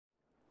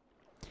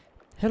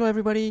Hello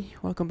everybody,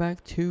 welcome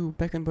back to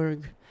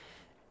Bekanburg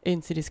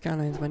in City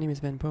Skylines. My name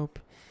is Ben Pope,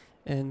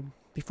 and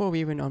before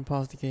we even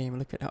unpause the game,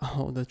 look at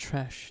all the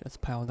trash that's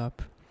piled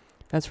up.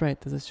 That's right,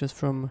 this is just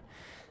from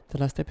the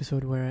last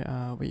episode where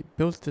we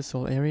built this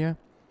whole area,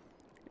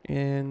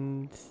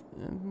 and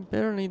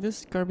apparently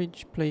this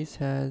garbage place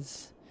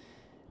has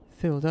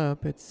filled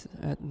up. It's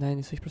at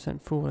 96%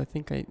 full. I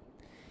think I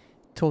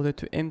told it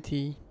to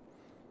empty,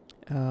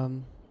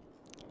 and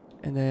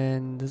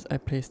then I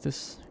placed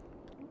this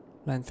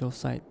landfill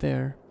site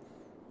there.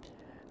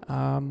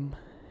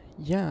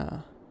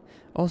 Yeah.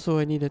 Also,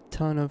 I need a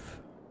ton of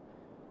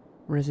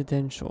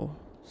residential.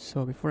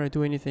 So before I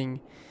do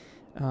anything,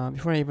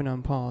 before I even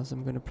unpause,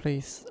 I'm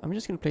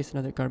just gonna place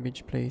another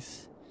garbage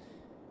place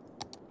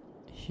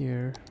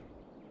here,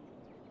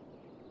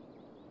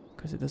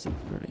 because it doesn't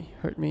really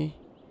hurt me.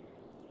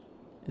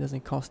 It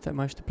doesn't cost that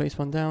much to place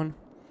one down.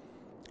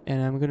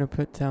 And I'm gonna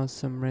put down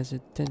some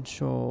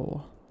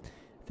residential. I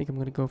think I'm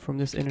gonna go from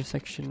this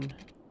intersection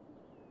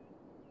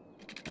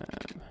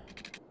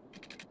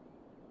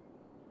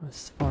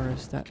as far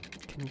as that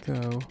can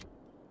go,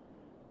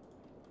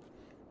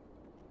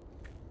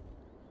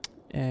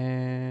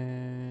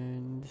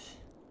 and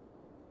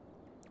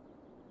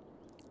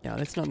yeah,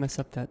 let's not mess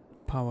up that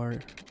power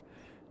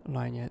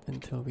line yet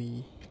until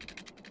we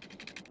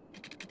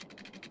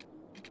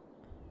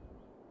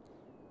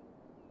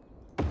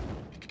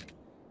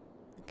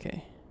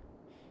okay.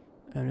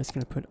 I'm just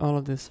gonna put all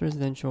of this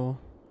residential.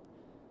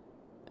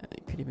 I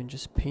could even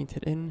just paint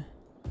it in.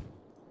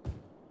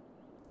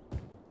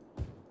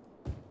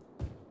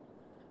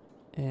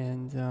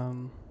 And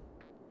I'm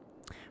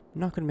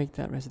not gonna make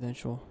that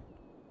residential.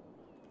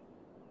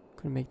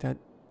 I'm gonna make that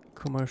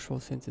commercial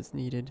since it's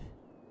needed.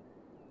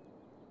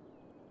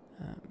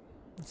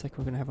 Looks like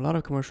we're gonna have a lot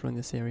of commercial in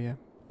this area,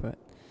 but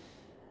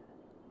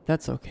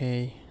that's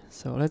okay.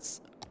 So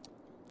let's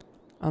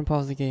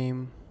unpause the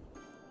game.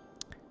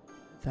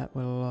 That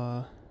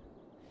will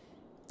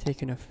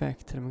take an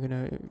effect, and I'm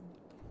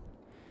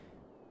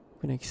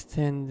gonna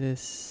extend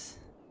this.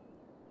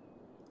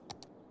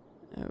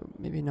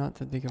 Maybe not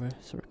that big of a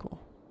circle.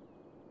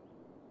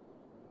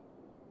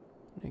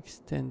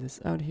 Extend this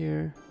out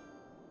here.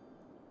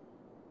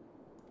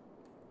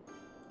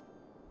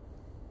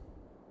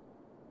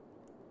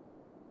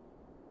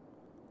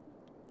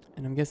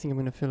 And I'm guessing I'm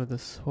gonna fill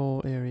this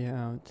whole area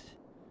out.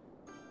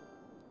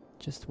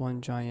 Just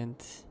one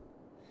giant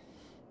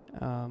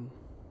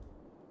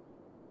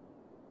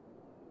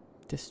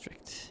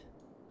district.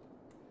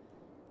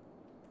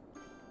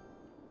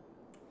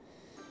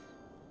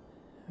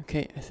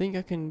 Okay, I think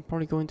I can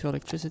probably go into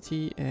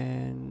electricity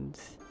and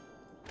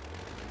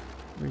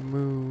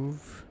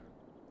remove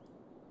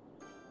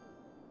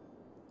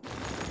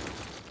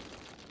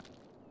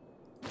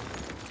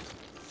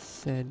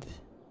said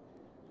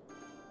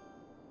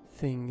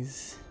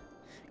things.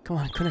 Come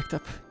on, connect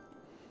up.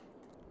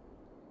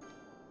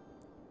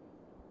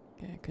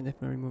 Okay, I can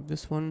definitely remove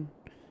this one.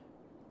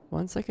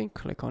 Once I can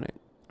click on it,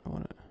 I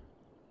wanna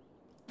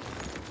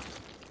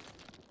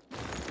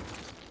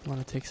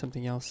take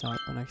something else out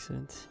on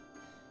accident.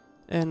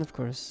 And of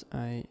course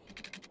I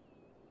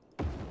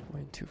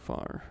went too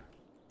far.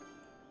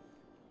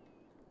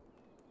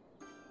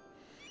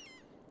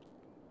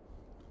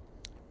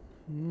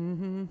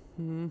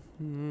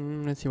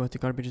 Let's see what the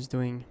garbage is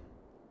doing.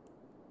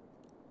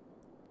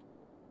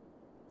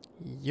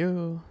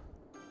 Yo,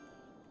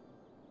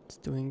 it's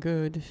doing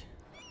good.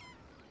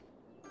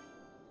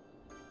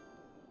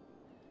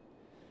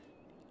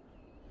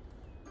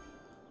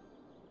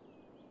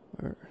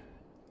 We're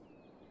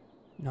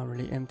not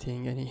really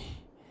emptying any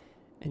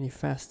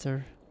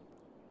faster.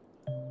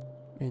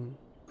 And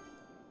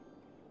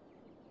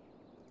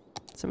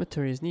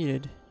cemetery is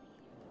needed.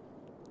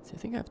 So I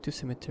think I have 2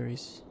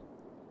 cemeteries.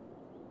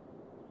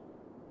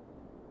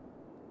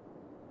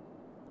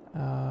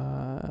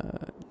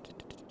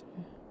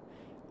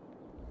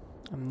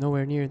 I'm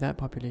nowhere near that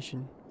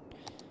population.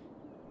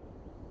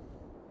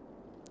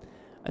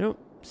 I don't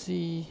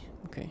see.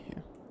 Okay,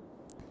 here.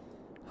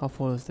 How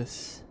full is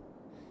this?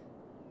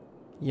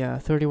 Yeah,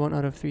 31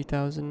 out of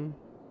 3,000.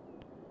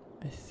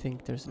 I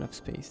think there's enough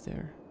space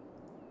there.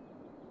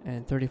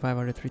 And 35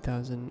 out of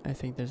 3,000. I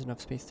think there's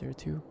enough space there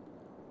too.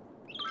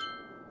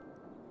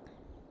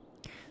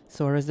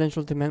 So our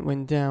residential demand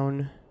went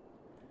down.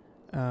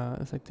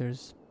 Looks like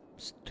there's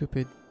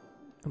stupid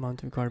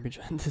amount of garbage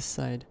on this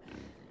side.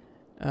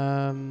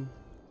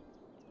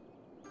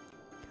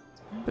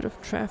 Bit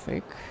of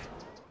traffic.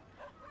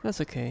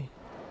 That's okay.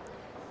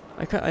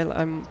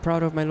 I'm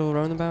proud of my little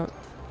roundabout.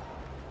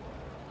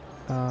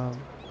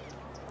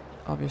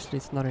 Obviously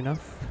it's not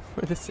enough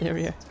for this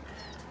area,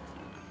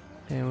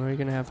 and we're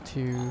gonna have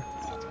to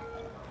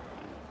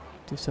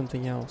do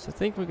something else. I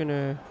think we're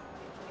gonna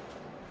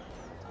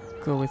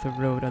go with a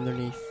road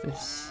underneath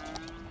this.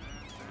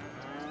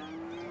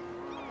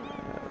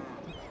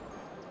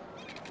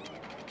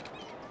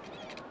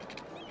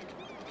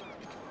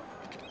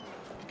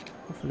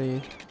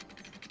 Hopefully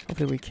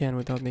we can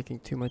without making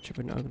too much of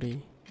an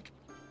ugly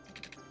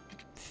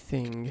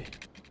thing.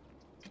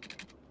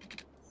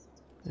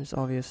 There's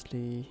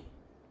obviously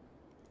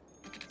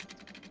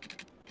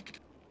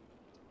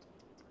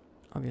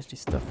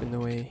stuff in the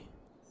way.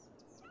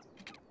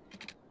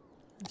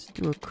 Let's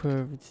do a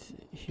curved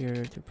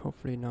here to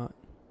hopefully not.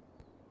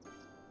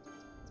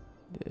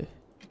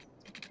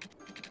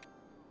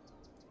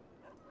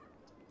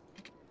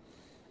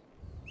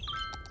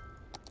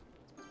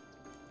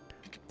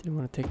 Didn't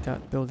want to take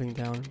that building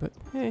down, but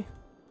hey,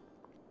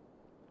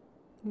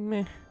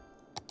 meh.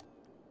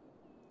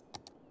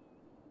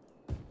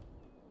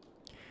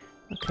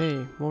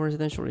 Okay, more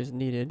residential is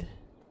needed,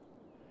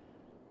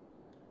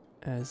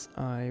 as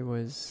I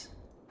was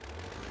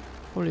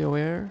fully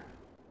aware.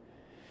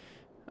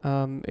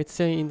 It's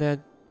saying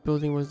that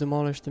building was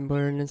demolished and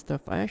burned and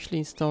stuff. I actually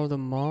installed a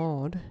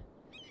mod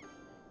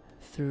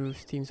through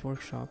Steam's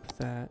workshop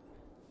that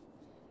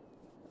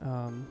what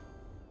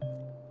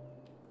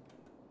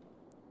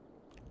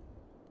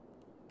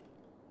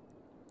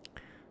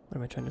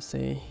am I trying to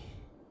say?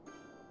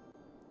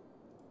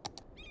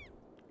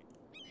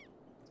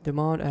 The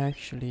mod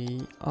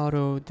actually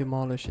auto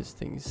demolishes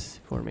things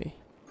for me.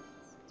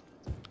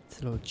 It's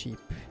a little cheap,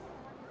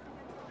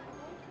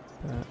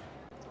 but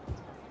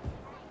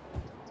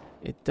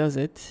it does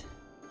it,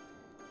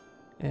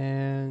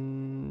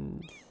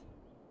 and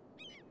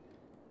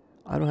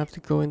I don't have to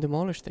go and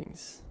demolish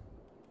things.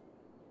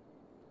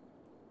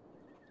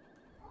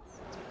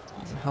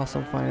 There's a house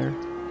on fire.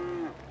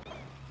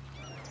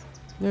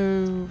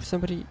 No,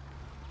 somebody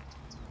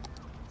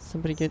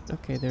get.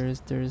 Okay, there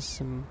is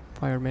some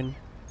firemen.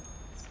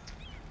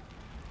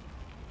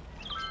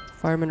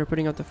 Firemen are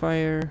putting out the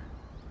fire,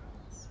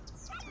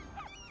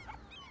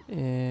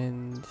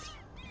 and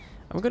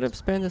I'm gonna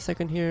spend a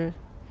second here.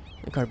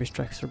 The garbage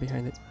trucks are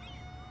behind it.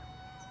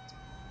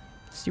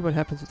 See what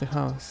happens with the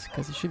house,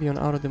 because it should be on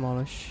auto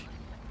demolish.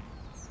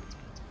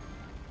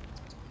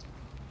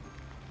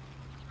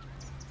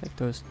 Like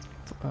those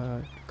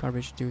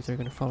garbage dudes are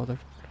gonna follow the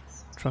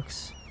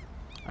trucks.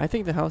 I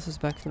think the house is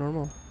back to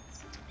normal.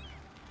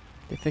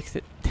 They fixed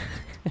it.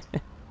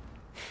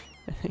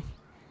 I think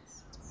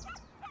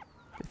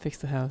they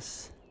fixed the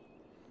house.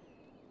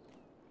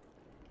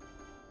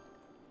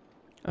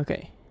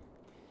 Okay,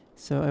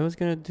 so I was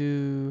gonna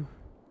do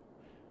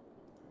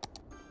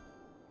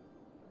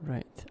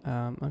right.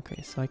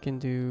 Okay, so I can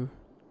do.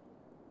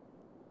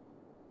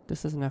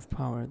 This doesn't have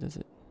power, does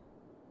it?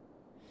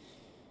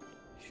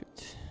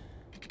 Shoot.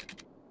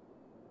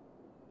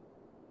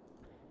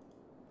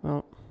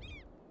 Well,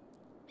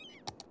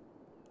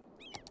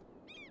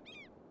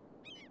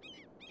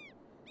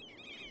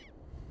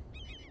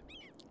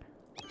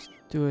 let's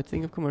do a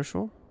thing of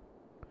commercial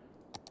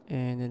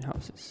and then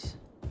houses.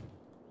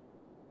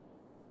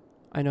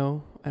 I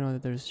know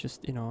that there's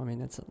just, I mean,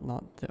 that's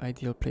not the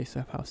ideal place to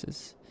have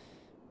houses,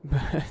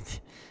 but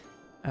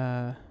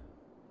I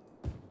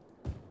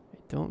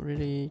don't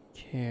really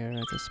care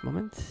at this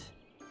moment.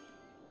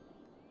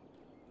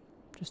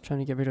 Just trying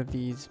to get rid of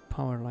these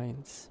power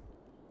lines.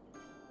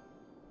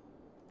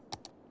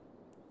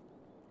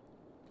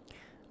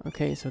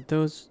 Okay, so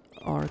those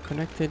are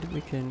connected.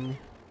 We can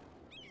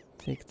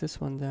take this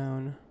one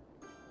down,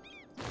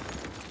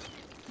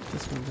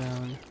 this one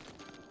down,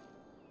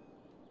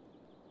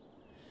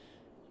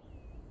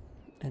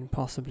 and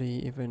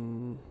possibly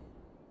even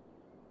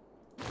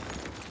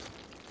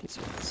these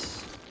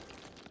ones,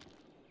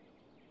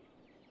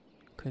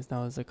 because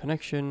now there's a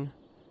connection,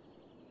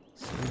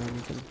 so we don't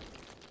need them.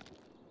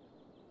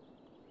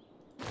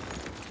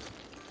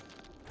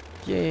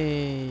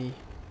 Yay!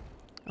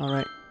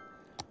 Alright,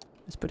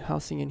 let's put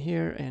housing in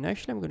here, and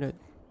actually I'm gonna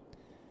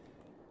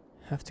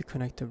have to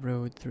connect a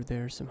road through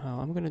there somehow.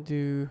 I'm gonna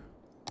do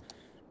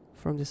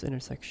from this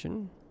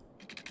intersection.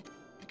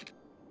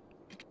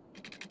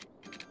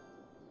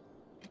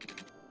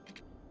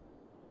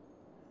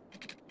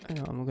 I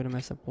know I'm gonna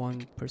mess up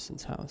one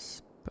person's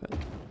house, but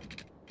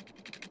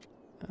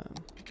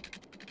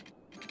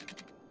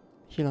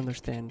he'll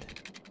understand.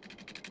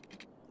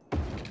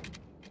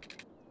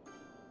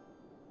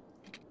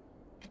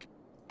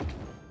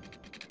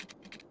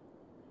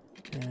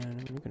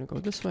 And I'm gonna go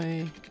this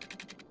way.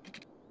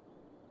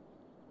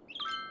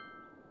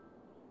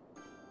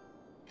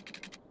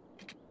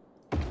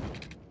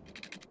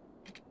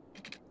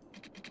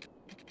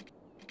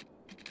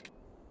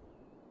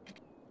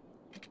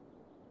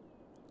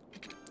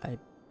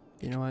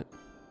 You know what?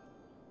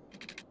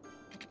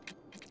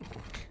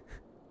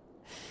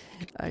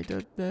 I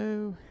don't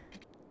know.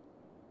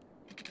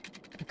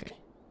 Okay.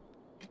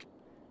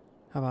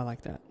 How about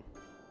like that?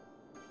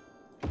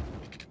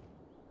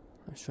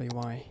 I'll show you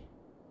why.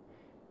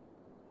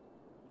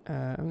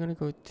 I'm gonna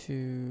go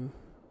to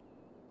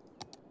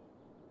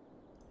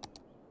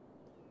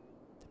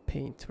the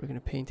paint. We're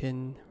gonna paint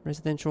in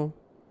residential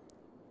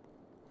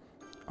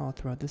all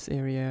throughout this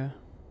area.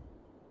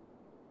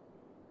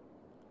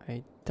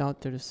 I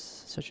doubt there's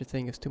such a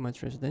thing as too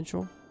much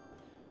residential.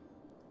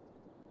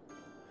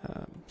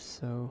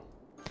 So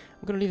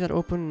I'm gonna leave that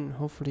open.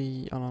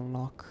 Hopefully I'll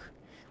unlock.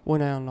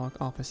 When I unlock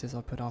offices,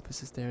 I'll put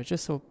offices there,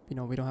 just so we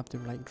don't have to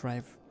like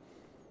drive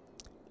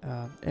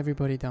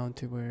everybody down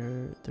to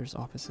where there's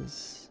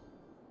offices.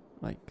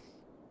 like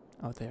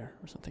out there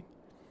or something.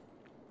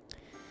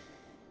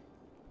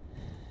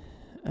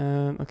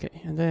 Okay,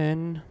 and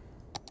then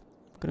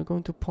I'm gonna go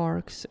into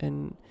parks,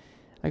 and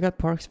I got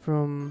parks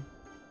from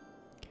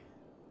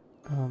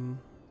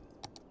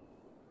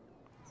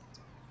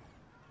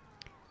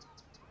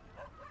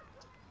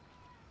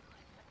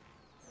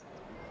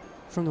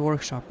the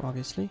workshop,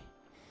 obviously,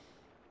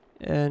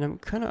 and I'm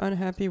kind of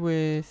unhappy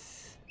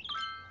with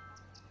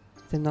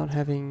them not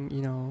having,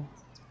 you know,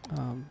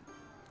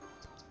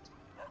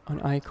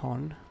 an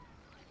icon.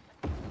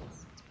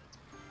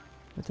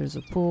 But there's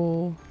a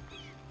pool.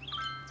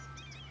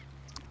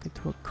 Get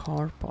to a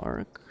car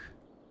park.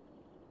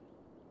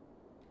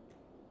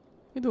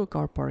 We do a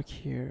car park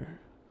here.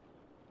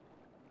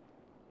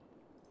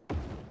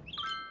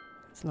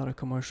 There's a lot of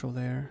commercial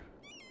there.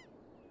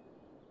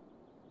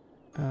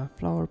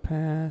 Flower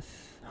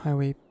path,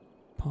 highway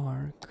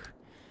park.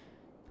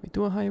 We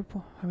do a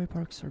highway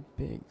parks are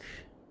big.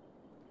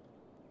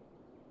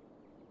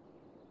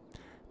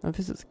 Now if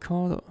this is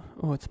called,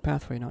 oh, it's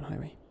pathway, not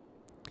highway.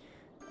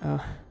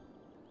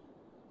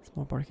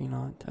 Small parking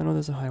lot. I know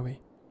there's a highway.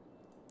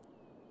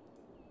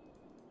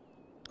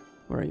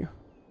 Where are you?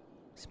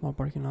 Small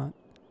parking lot.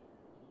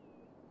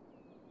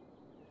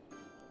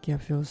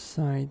 Gap fill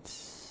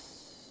sites.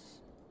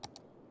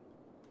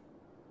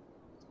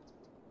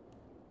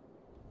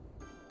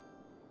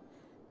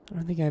 I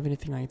don't think I have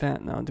anything like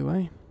that now, do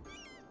I?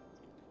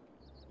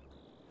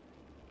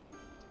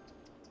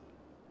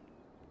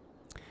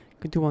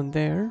 Could do one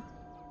there.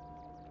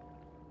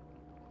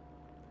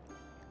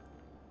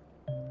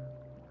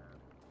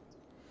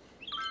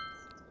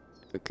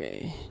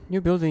 Okay,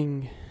 new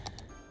building.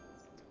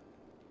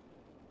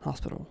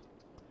 Hospital.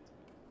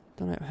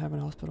 Don't I have a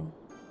hospital?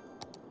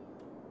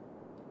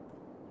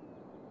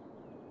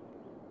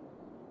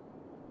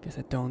 Guess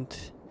I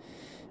don't.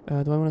 Do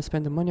I want to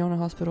spend the money on a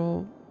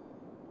hospital?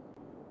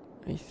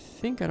 I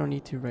think I don't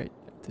need to right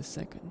at this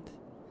second.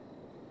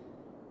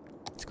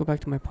 Let's go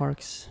back to my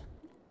parks.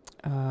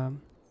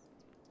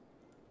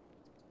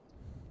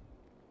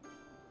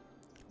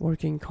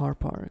 Working car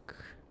park.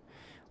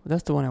 Well,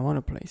 that's the one I want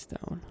to place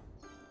down.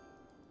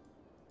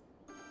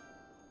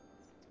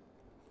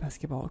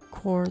 Basketball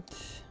court.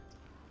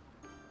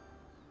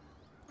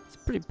 It's a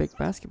pretty big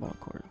basketball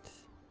court.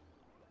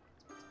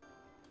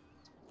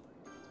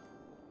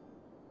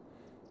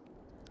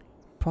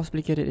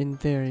 Possibly get it in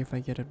there if I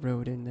get a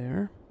road in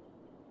there.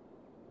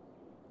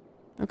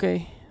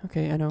 Okay,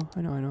 I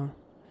know.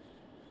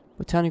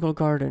 Botanical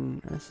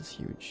garden, this is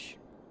huge.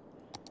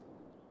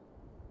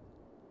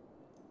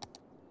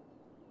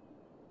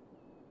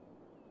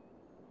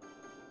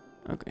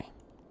 Okay.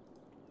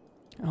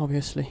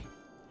 Obviously.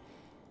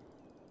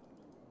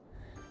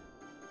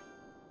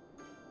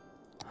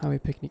 Highway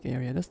picnic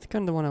area. That's the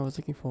kind of the one I was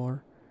looking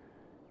for.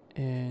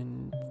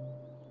 And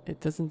it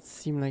doesn't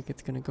seem like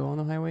it's gonna go on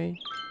the highway.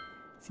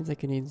 Seems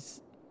like it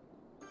needs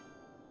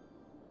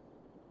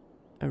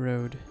a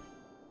road.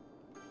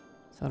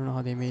 So I don't know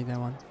how they made that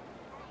one.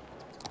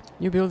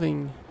 New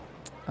building.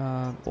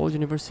 Old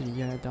university.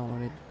 Yeah, I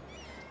downloaded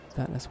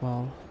that as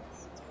well.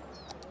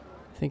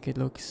 I think it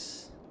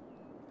looks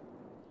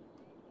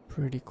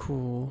pretty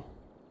cool.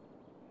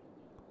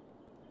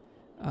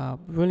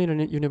 We'll need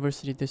a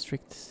university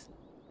district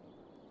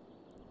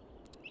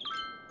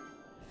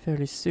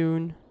fairly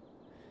soon.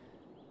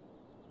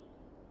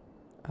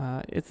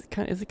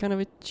 Is it kind of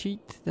a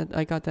cheat that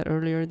I got that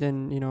earlier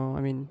than, you know,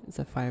 I mean, it's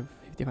at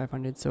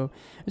 5,500, so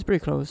it's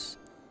pretty close.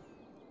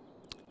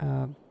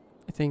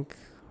 I think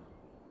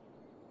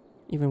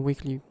even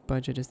weekly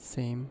budget is the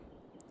same.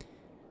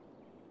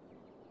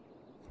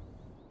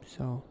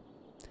 So,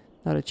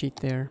 not a cheat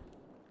there.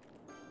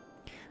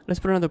 Let's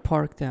put another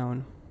park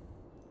down.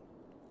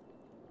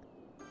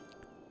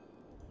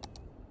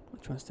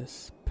 Which one's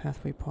this?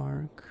 Pathway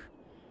park.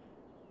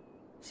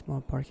 Small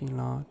parking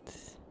lot.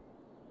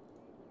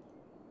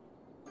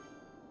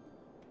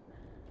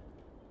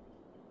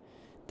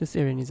 This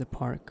area needs a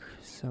park,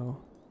 so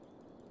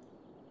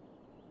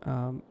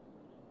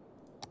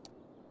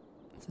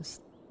this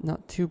is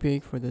not too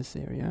big for this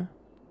area.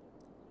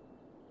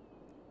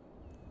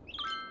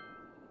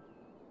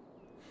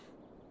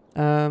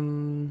 But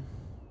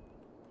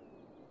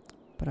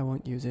I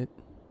won't use it.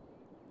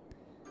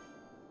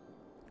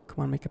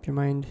 Come on, make up your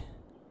mind.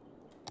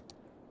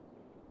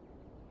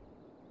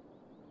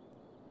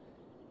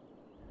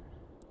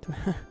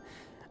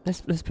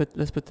 let's put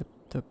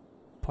the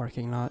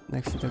parking lot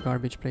next to the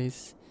garbage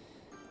place.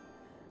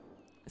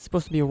 It's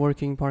supposed to be a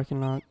working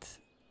parking lot.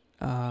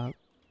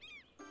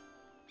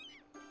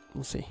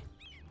 We'll see.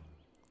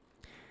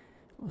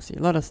 We'll see.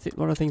 A lot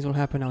of things will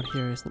happen out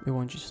here. It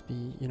won't just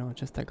be, you know,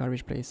 just that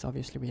garbage place.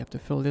 Obviously, we have to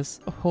fill this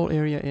whole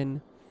area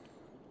in,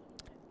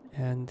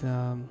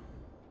 and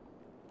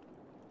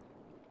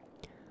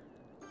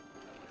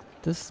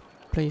this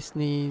place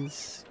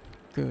needs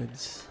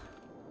goods.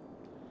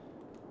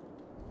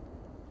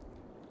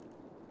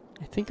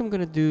 I think I'm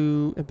gonna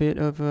do a bit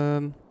of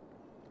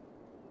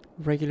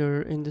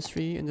regular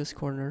industry in this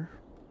corner.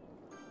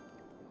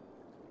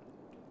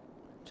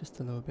 Just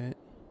a little bit.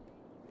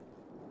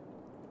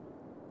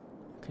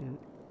 can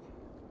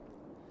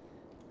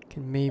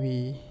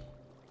maybe.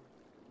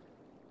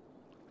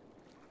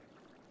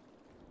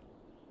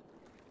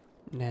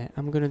 Nah,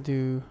 I'm gonna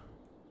do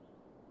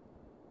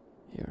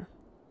here.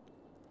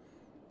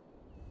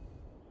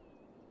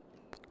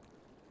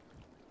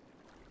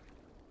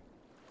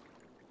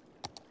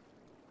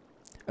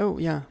 Oh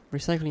yeah,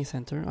 recycling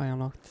center. I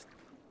unlocked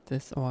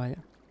this. Oh, I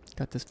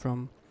got this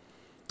from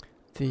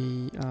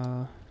the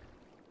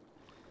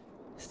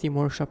Steam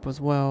Workshop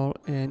as well,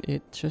 and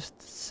it just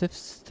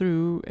sifts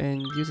through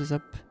and uses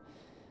up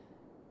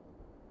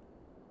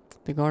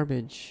the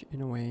garbage in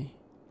a way.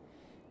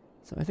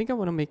 So I think I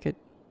want to make it.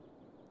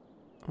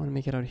 I want to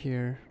make it out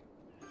here.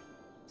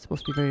 It's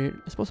supposed to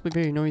be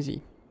very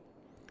noisy.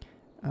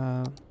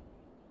 I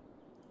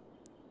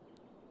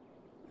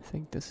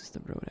think this is the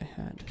road I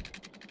had.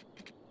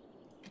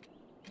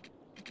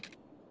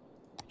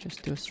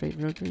 Just do a straight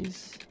road,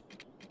 please.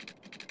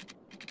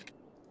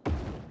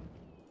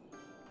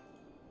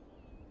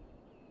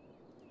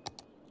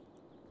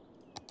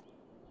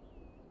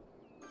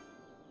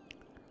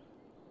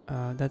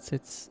 That's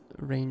its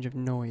range of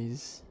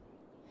noise.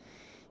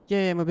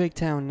 Yay, I'm a big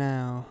town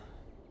now.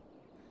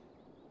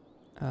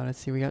 Let's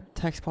see, we got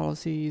tax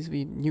policies,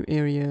 new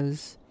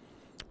areas.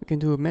 We can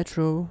do a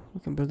metro, we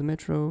can build a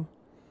metro.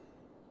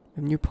 We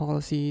have new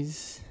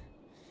policies.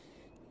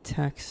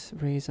 Tax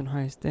raise on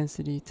highest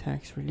density,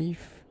 tax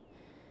relief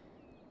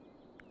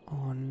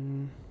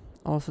on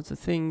all sorts of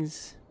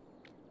things.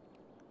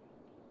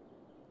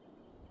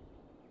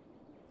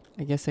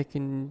 I guess I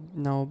can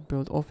now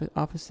build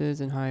offices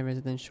in high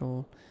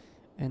residential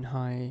and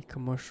high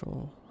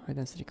commercial, high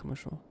density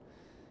commercial.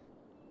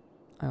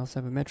 I also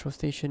have a metro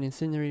station,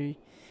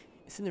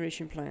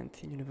 incineration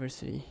plant in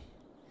university.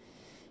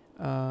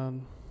 So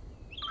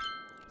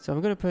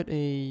I'm gonna put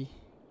a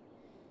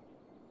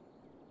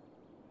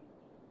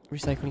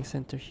recycling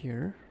center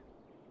here.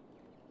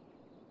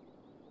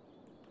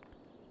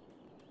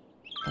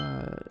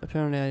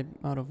 Apparently I'm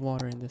out of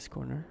water in this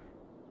corner.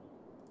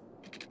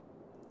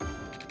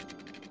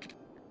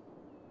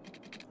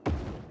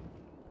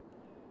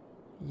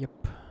 Yep.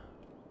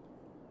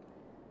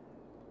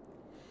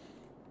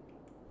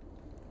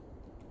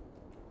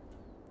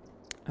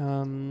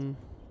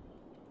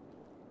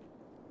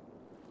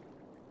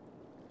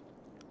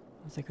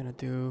 What's I gonna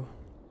do?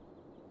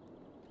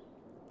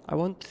 I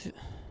want to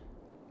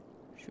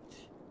shoot.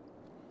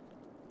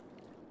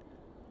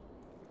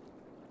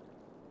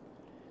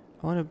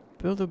 I want to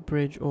build a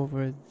bridge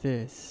over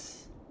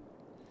this.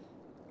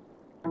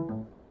 I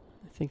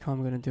think how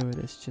I'm gonna do it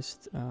is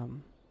just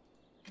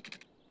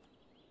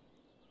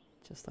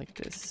like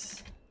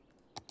this.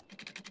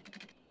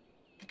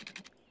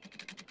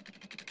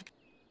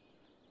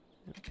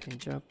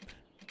 Page up.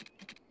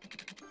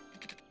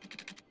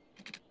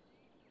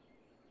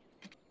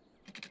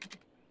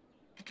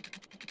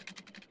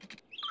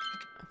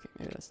 Okay,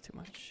 maybe that's too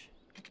much.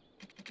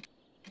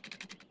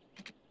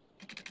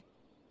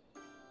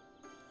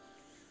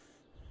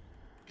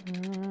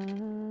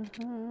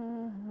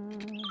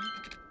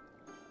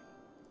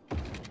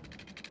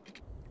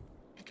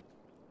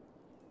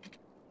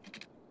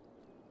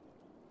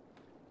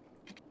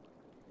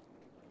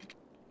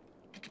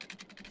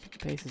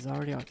 Space is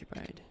already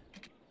occupied.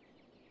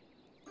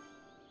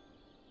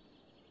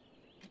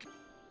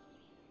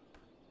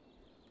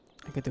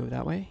 I could do it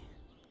that way.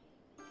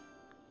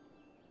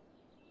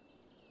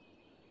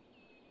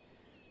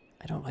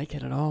 I don't like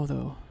it at all,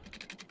 though.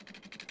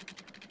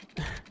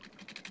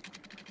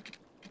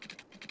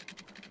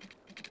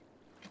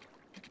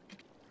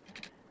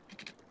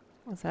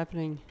 What's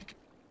happening?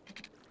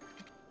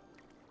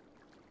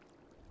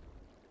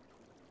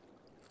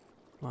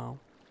 Wow.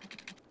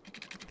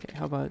 Okay,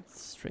 how about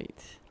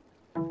straight?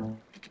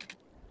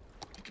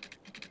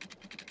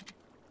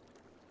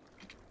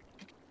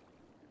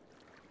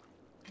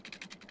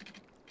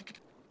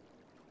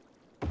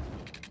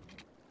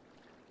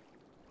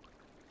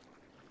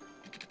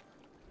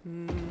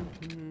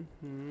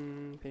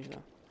 Page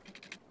down.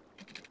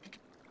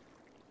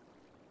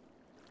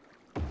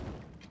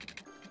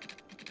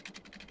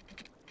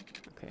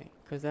 Okay,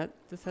 because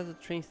this has a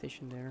train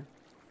station there,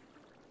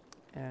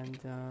 and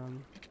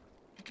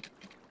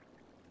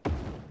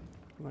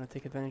we want to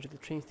take advantage of the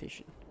train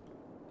station.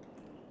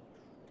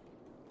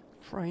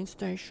 Train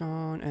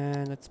station,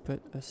 and let's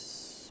put a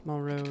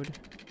small road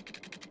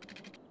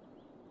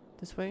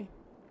this way.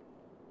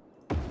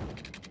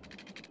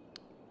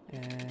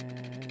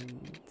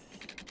 And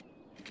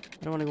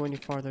I don't want to go any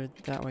farther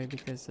that way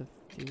because of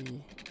the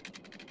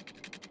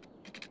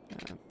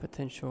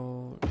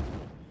potential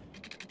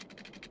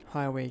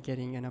highway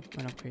getting an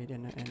upgrade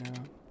and a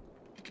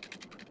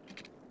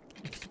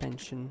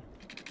expansion.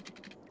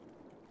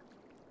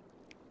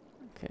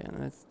 Okay, and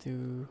let's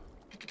do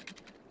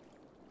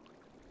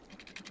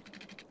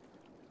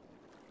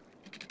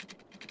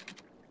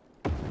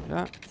like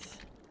that.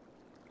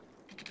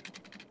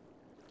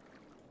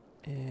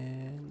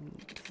 And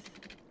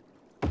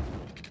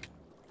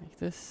like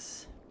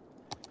this.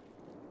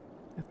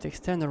 We have to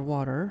extend our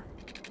water.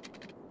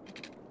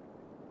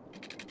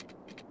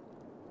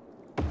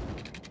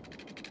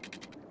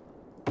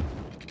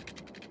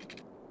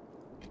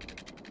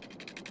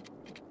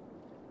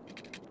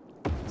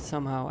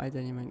 somehow I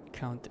didn't even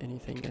count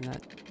anything, and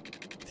that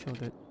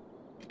filled it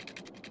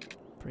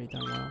pretty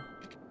darn well.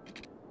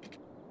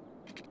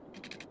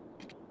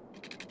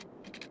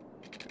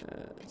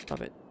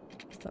 Stop it.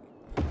 Stop.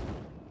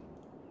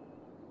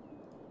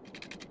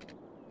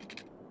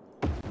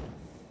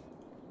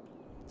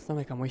 It's not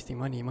like I'm wasting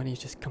money. Money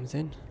just comes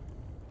in.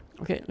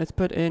 Okay, let's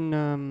put in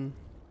a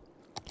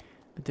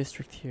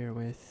district here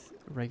with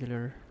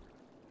regular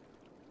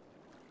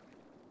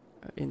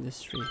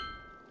industry.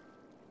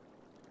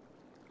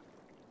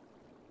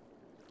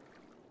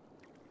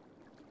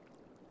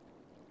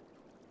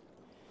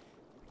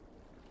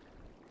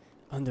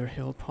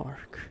 Underhill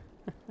Park.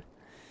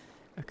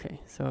 Okay,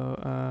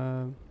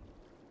 so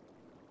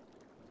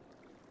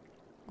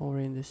ore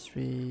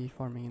industry,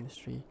 farming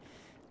industry.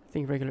 I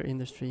think regular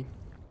industry,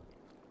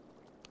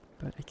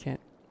 but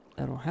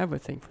I don't have a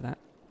thing for that,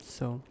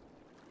 so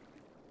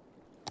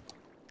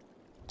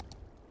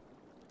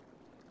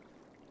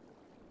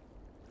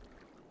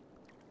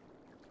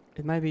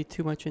it might be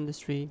too much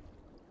industry.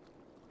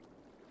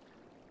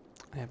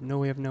 I have no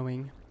way of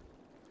knowing.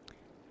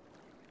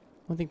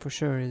 One thing for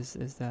sure is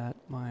that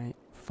my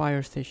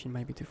fire station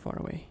might be too far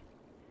away.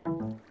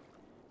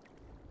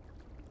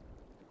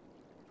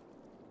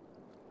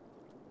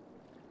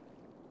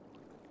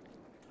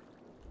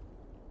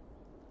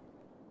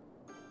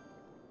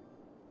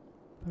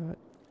 But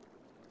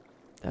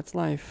that's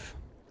life.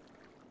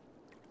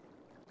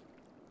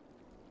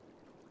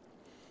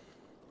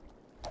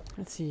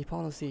 Let's see,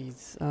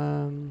 policies.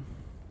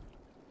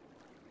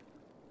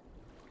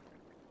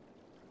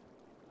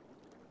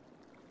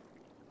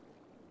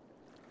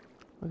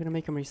 We're gonna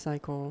make them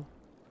recycle,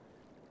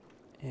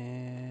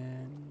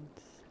 and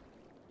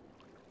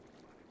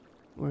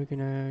we're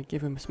gonna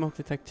give them smoke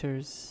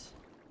detectors,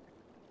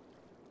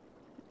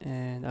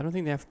 and I don't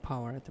think they have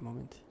power at the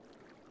moment.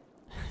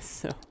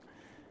 So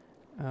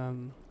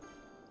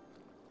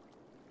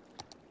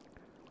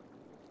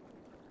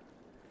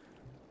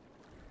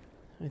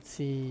let's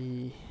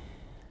see.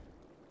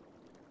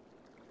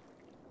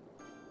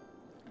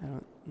 I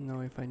don't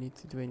know if I need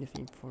to do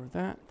anything for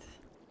that.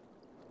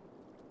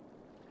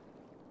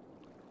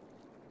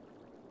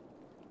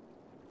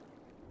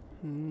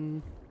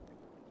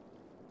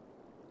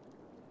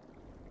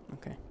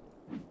 Okay.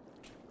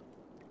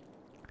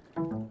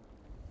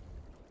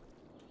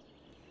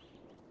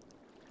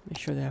 Make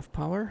sure they have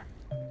power.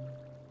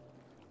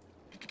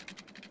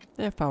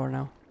 They have power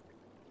now.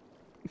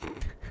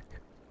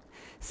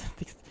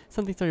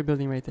 Something started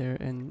building right there,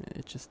 and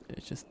it's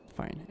just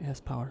fine. It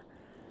has power.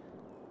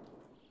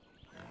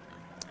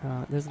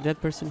 There's a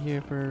dead person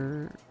here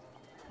for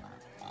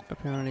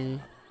apparently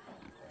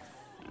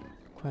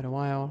quite a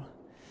while.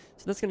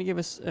 So that's gonna give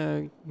us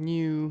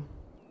new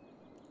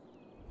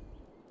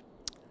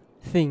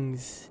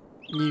things,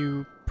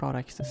 new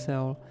products to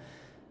sell.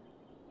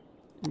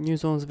 New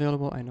zones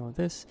available, I know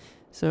this.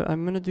 So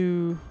I'm gonna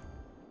do,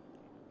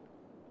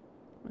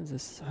 what is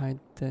this? High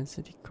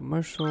density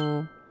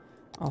commercial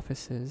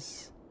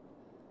offices.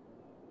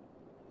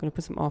 I'm gonna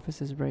put some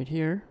offices right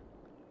here.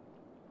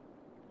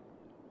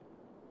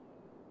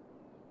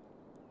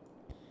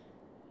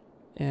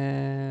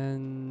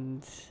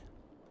 And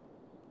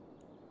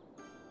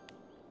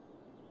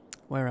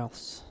where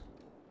else?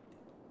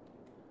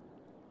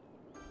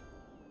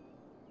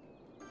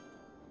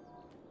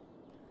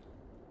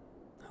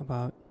 How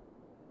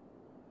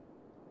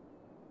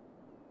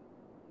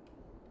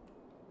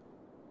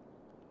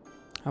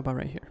about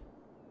right here?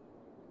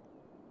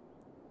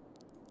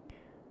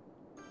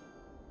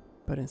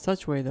 But in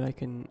such a way that I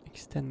can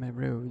extend my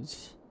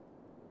roads.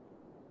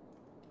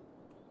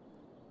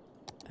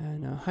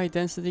 And high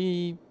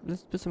density,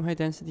 let's put some high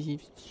density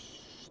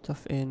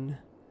stuff in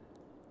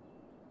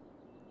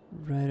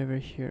right over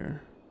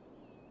here.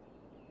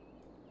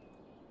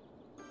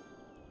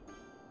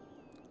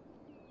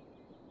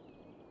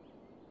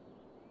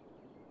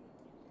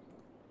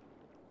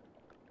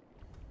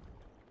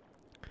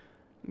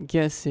 I'm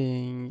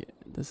guessing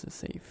this is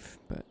safe,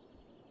 but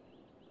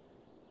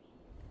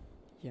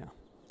yeah.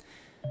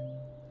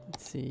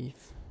 Let's see.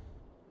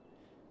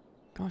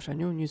 Gosh, I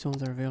know new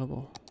zones are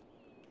available.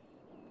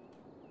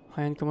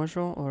 High-end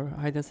commercial or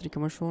high-density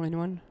commercial,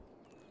 anyone?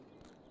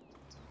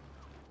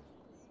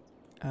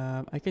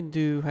 I can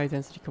do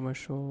high-density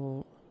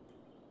commercial.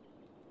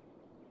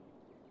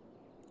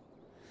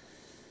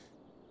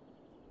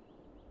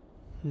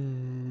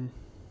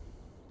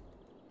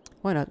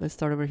 Why not? Let's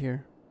start over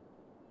here.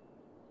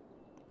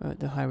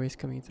 The highway's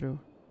coming through.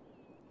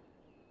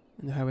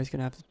 And the highway's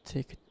gonna have to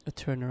take a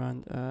turn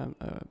around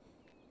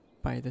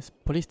by this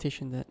police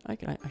station that I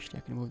can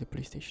move the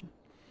police station.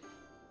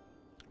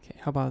 Okay,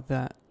 how about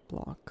that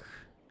block?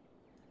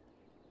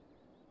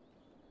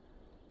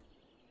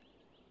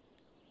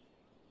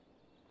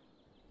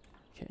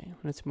 Okay,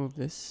 let's move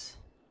this.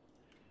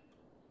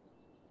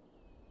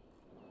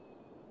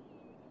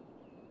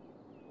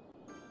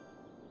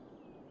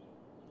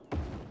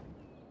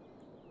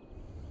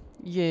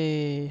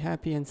 Yay,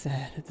 happy and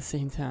sad at the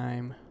same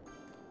time.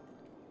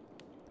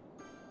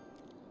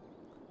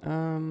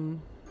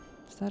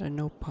 Is that a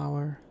no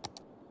power?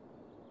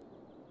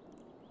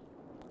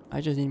 I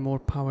just need more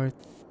power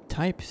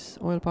types.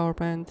 Oil power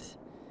plant,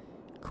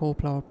 coal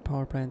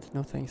power plant.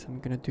 No thanks. I'm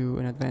gonna do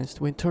an advanced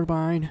wind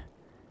turbine.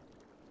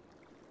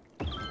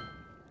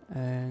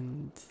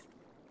 And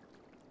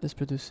this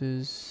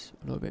produces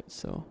a little bit,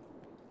 so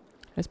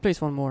let's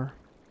place one more.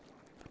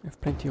 We have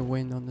plenty of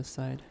wind on this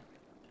side.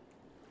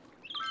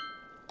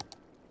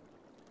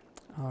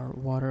 Our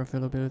water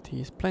availability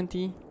is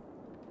plenty.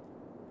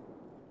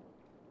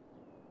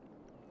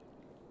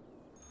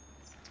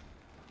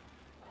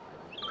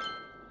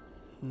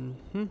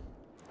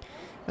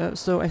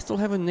 So I still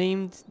haven't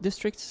named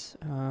districts,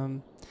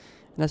 and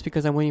that's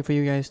because I'm waiting for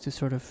you guys to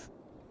sort of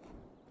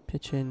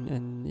pitch in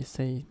and you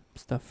say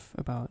stuff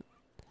about,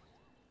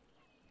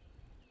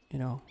 you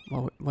know,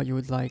 what you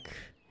would like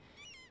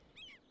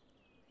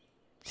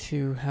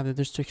to have the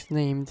districts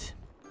named.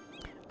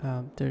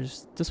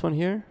 There's this one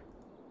here,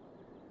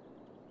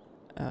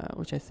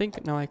 which I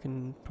think now I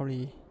can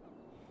probably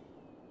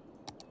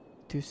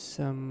do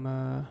some.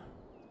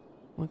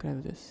 What can I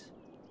do this?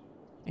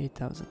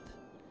 8,000.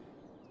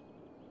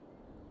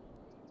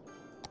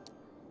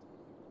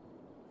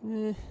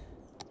 I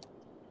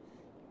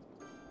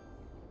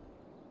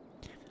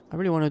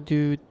really want to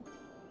do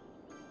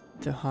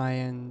the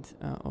high-end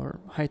or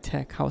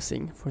high-tech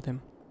housing for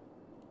them.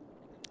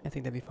 I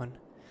think that'd be fun.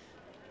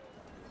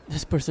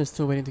 This person's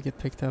still waiting to get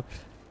picked up.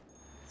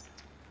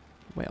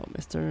 Well,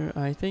 mister,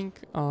 I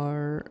think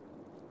our...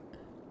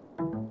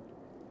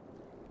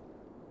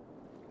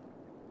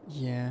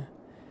 Yeah.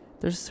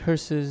 There's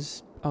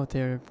hearses out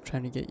there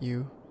trying to get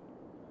you.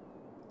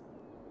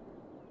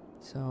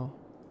 So...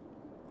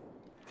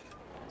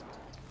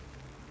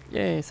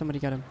 Yay, somebody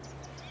got him.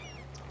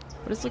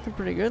 But it's looking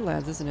pretty good,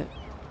 lads, isn't it?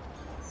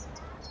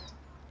 Let's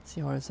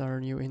see how is our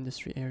new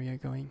industry area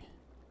going.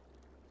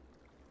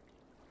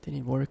 They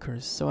need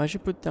workers, so I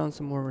should put down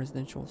some more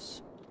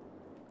residentials.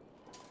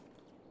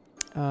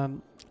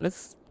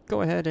 Let's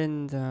go ahead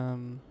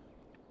and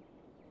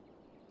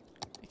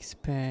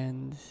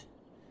expand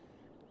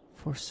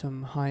for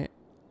some high...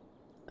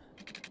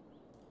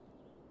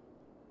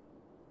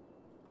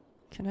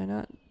 Can I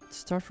not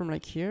start from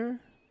like here?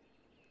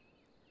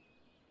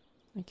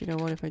 Like, you know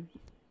what, if I...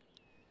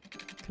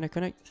 Can I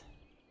connect?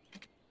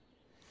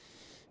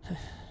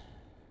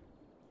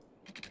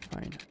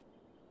 Fine.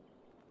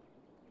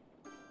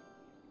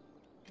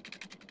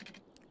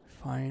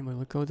 Fine,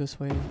 we'll go this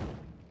way.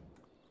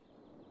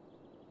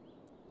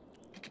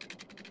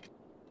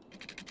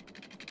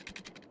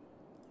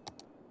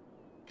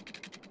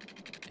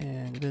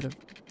 And a bit of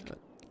a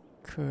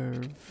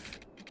curve.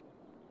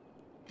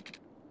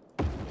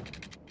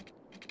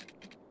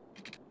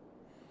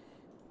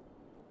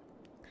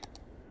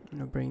 I'm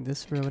gonna bring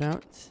this road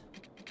out.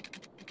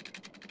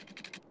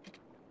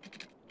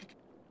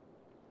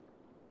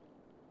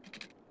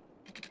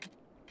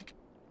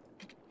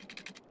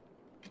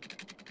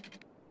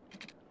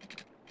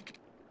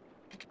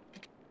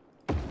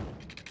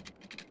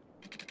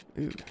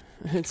 Ooh,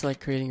 it's like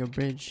creating a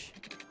bridge.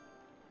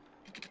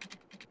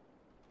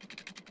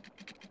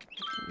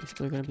 Is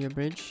still gonna be a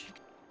bridge?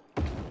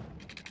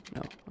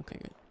 No, okay,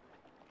 good.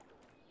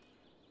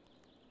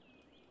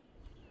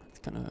 It's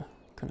kinda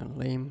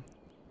lame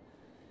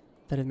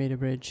that it made a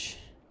bridge.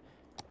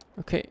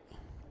 Okay.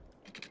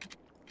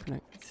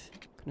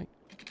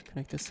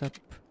 Connect this up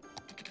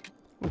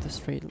with a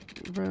straight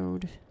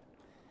road.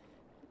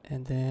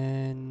 And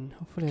then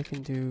hopefully I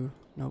can do...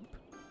 Nope.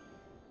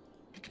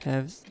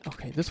 Has...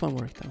 Okay, this one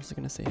worked. I was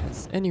gonna say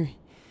has any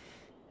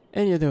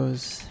of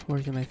those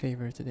worked in my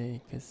favor today,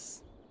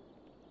 because...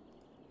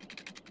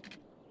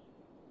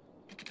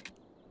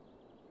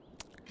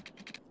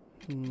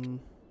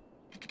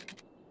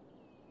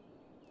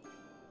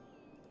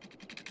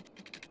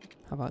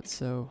 How about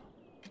so?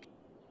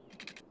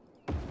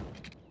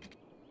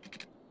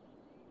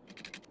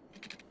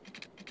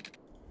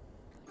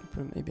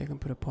 Maybe I can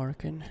put a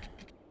park in.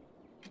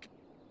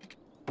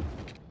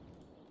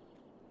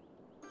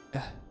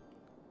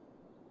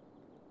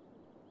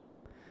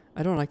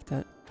 I don't like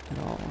that at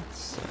all,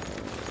 so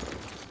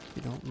if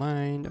you don't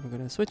mind, I'm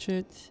gonna switch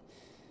it.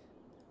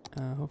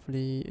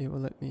 Hopefully it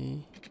will let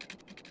me...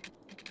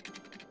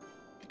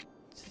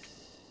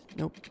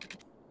 Nope.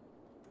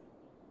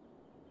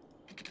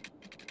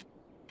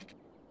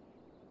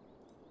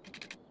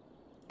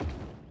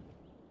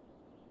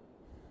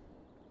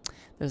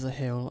 There's a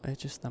hill,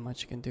 it's just not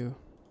much you can do.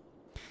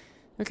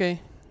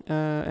 Okay,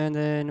 and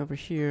then over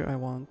here I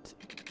want...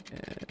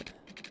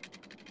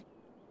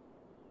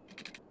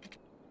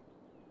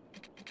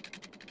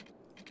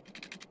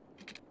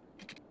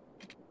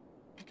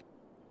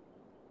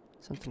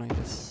 something like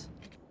this.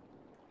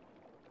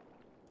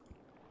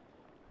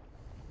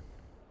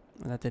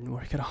 Well, that didn't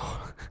work at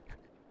all.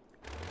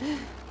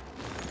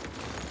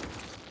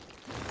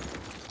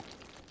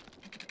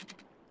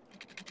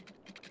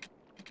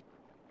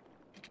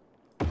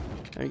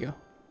 There you go.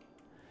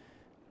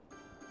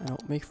 I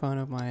don't make fun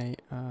of my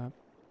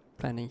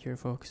planning here,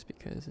 folks,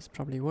 because it's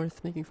probably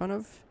worth making fun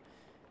of.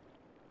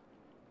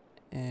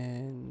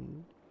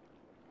 And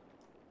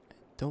I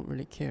don't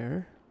really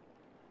care.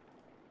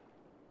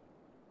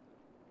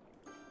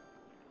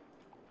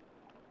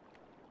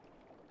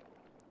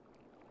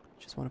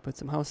 Just want to put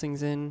some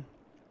housings in.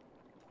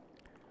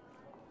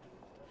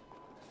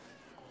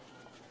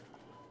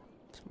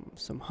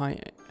 Some high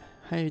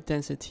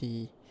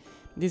density.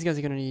 These guys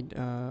are gonna need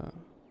an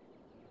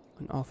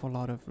awful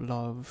lot of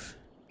love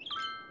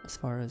as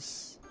far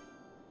as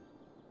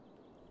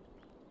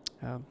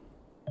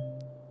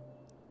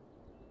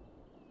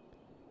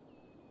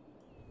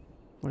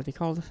what are they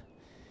called?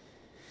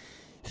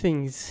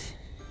 Things.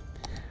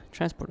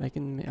 Transport, like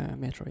in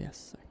metro,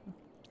 yes.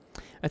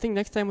 I think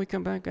next time we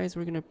come back, guys,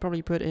 we're gonna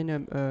probably put in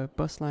a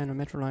bus line or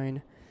metro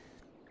line.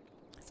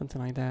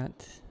 Something like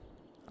that.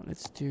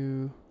 Let's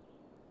do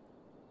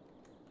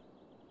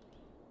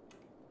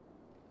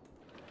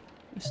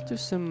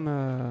some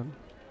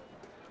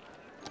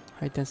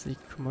high density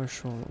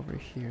commercial over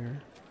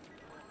here.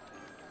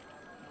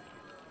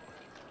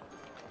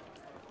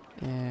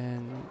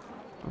 And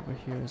over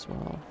here as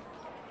well.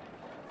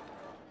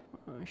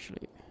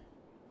 Actually,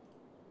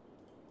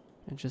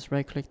 and just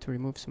right click to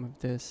remove some of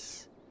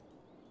this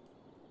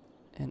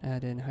and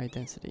add in high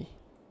density.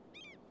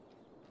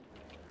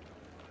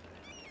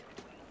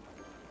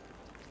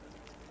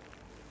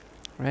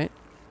 Right?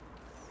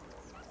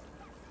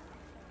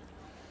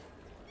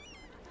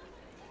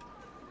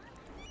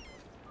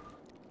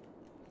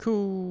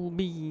 Cool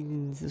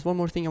beans. There's one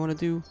more thing I want to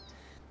do,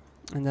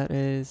 and that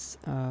is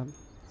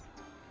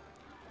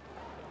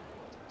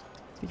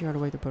figure out a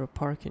way to put a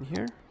park in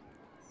here.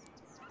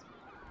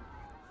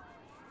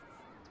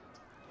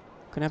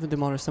 Gonna have to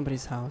demolish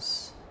somebody's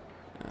house.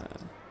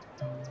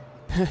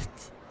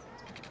 But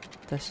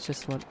that's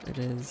just what it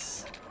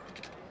is.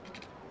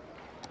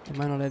 It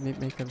might not let me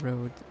make a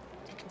road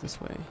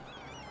this way.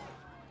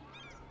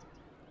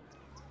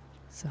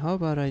 So how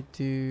about I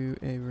do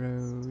a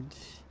road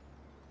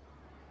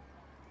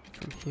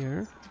from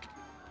here.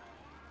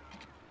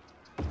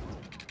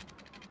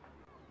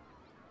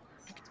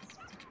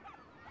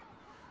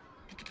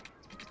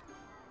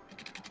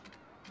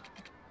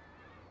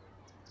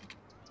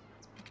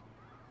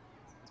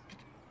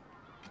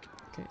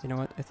 Okay, you know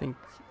what? I think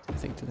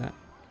to that.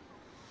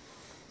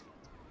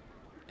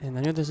 And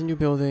I know there's a new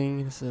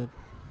building. There's a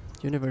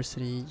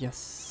university.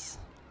 Yes,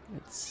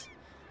 let's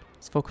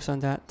focus on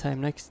that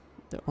next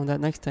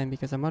time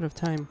because I'm out of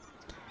time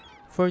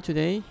for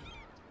today.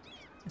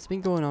 It's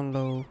been going on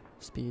low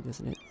speed,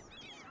 isn't it?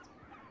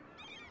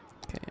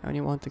 Okay, I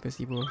only want the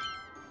gazebo.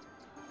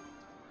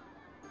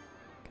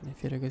 Can I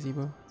fit a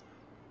gazebo?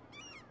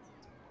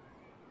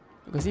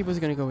 The gazebo's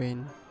gonna go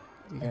in.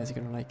 You guys are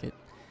gonna like it.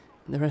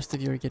 And the rest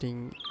of you are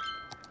getting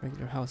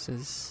regular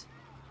houses.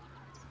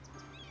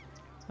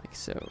 Like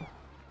so.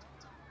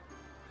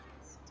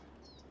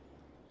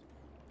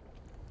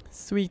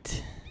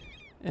 Sweet.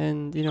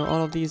 And you know,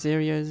 all of these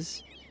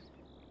areas,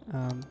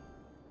 you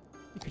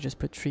could just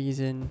put trees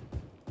in.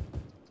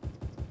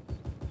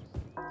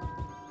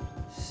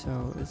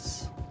 So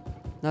it's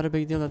not a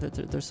big deal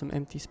that there's some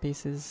empty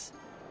spaces.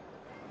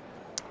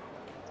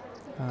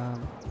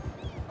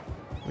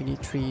 We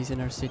need trees in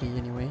our city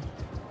anyway.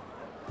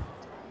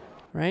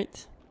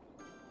 Right?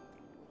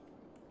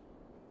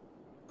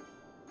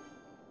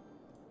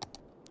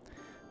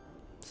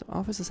 So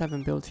offices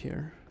haven't built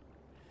here.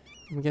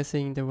 I'm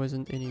guessing there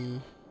wasn't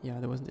any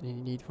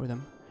need for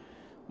them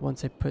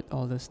once I put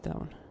all this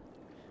down.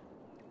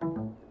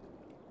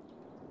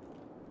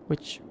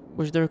 Which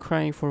they're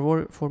crying for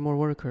more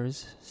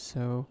workers,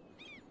 so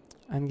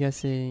I'm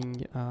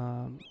guessing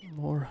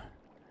more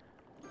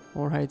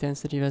high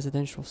density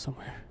residential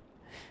somewhere.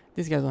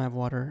 These guys don't have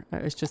water.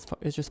 It's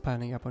just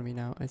piling up on me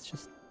now. It's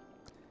just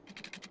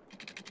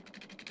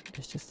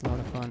a lot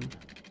of fun.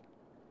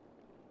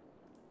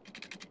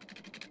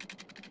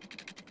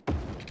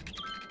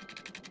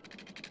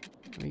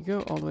 There we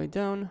go, all the way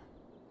down.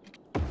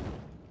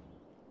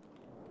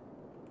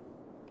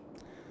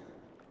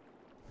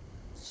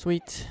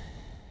 Sweet.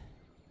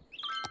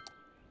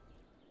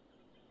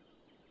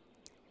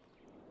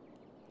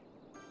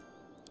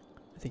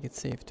 I think it's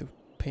safe to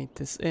paint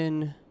this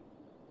in.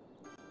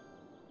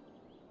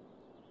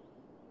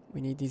 We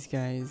need these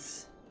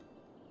guys.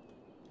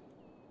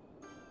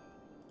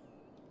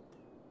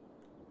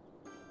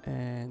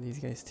 And these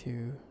guys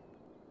too.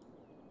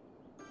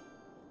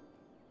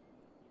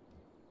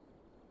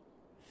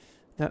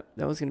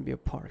 That was gonna be a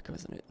park,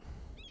 wasn't it?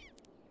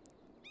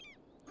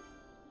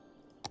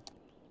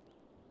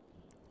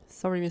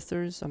 Sorry,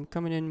 misters, I'm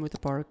coming in with the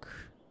park.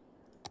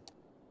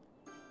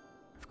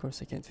 Of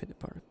course I can't fit the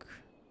park.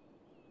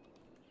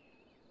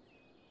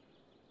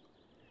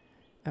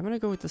 I'm gonna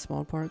go with the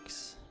small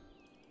parks.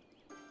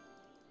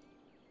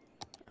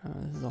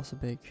 This is also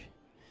big.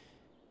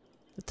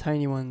 The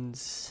tiny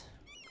ones.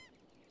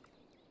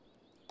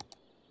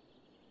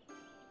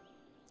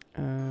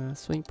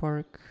 Swing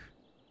park.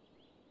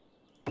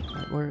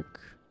 Might work.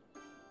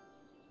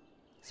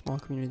 Small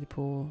community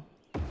pool.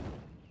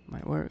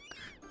 Might work.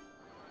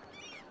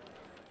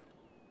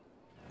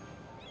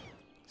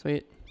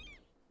 Sweet.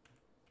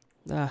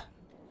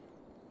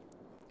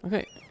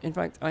 Okay, in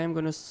fact, I am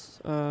gonna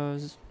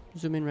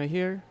zoom in right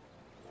here.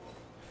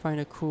 Find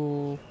a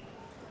cool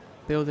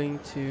building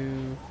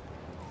to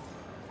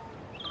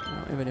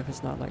even if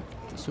it's not like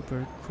the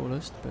super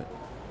coolest, but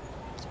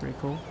it's pretty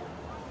cool.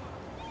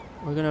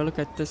 We're gonna look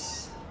at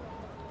this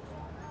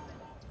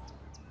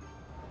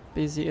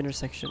busy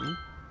intersection,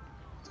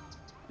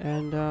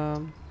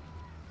 and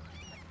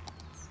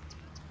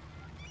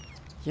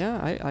yeah,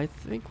 I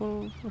think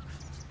we'll look.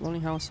 Lonely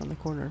house on the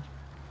corner.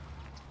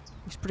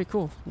 Looks pretty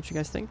cool. What you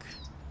guys think?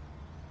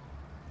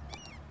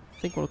 I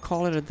think we'll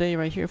call it a day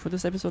right here for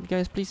this episode,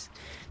 guys. Please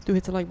do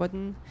hit the like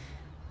button.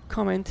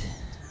 Comment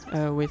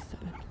with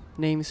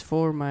names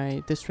for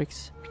my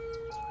districts.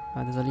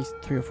 There's at least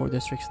 3 or 4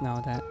 districts now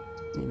that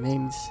need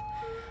names.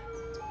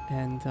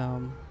 And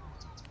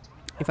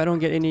if I don't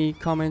get any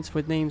comments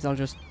with names, I'll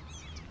just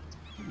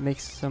make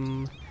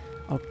some.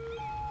 I'll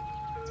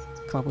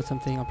come up with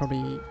something. I'll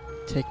probably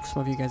take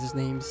some of you guys'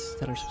 names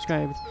that are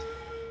subscribed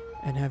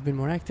and have been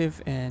more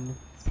active and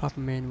plop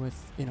them in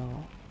with, you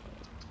know,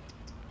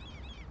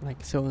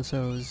 like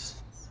so-and-so's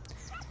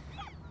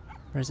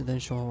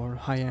residential or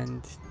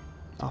high-end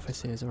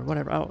offices or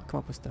whatever. I'll come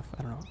up with stuff.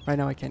 I don't know. Right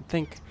now I can't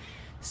think.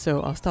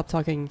 So I'll stop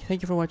talking.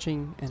 Thank you for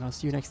watching, and I'll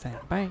see you next time.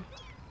 Bye.